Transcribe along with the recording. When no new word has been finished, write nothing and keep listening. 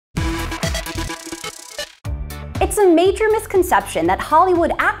It's a major misconception that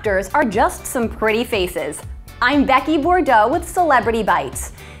Hollywood actors are just some pretty faces. I'm Becky Bordeaux with Celebrity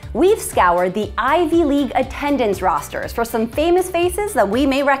Bites. We've scoured the Ivy League attendance rosters for some famous faces that we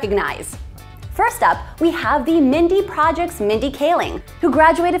may recognize. First up, we have the Mindy Project's Mindy Kaling, who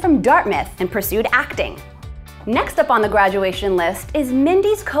graduated from Dartmouth and pursued acting. Next up on the graduation list is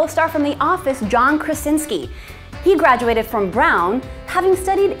Mindy's co-star from The Office, John Krasinski. He graduated from Brown, having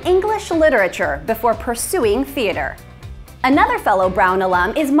studied English literature before pursuing theater. Another fellow Brown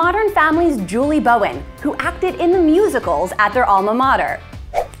alum is Modern Family's Julie Bowen, who acted in the musicals at their alma mater.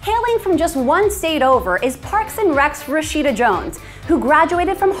 Hailing from just one state over is Parks and Rec's Rashida Jones, who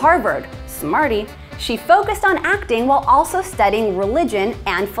graduated from Harvard. Smarty. She focused on acting while also studying religion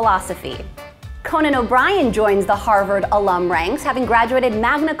and philosophy. Conan O'Brien joins the Harvard alum ranks, having graduated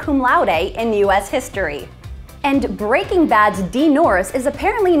magna cum laude in U.S. history. And Breaking Bad's Dean Norris is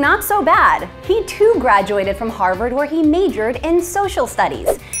apparently not so bad. He too graduated from Harvard, where he majored in social studies.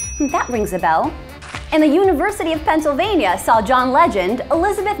 That rings a bell. And the University of Pennsylvania saw John Legend,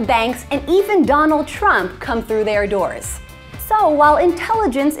 Elizabeth Banks, and even Donald Trump come through their doors. So while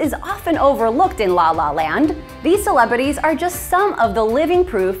intelligence is often overlooked in La La Land, these celebrities are just some of the living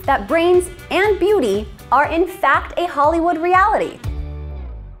proof that brains and beauty are in fact a Hollywood reality.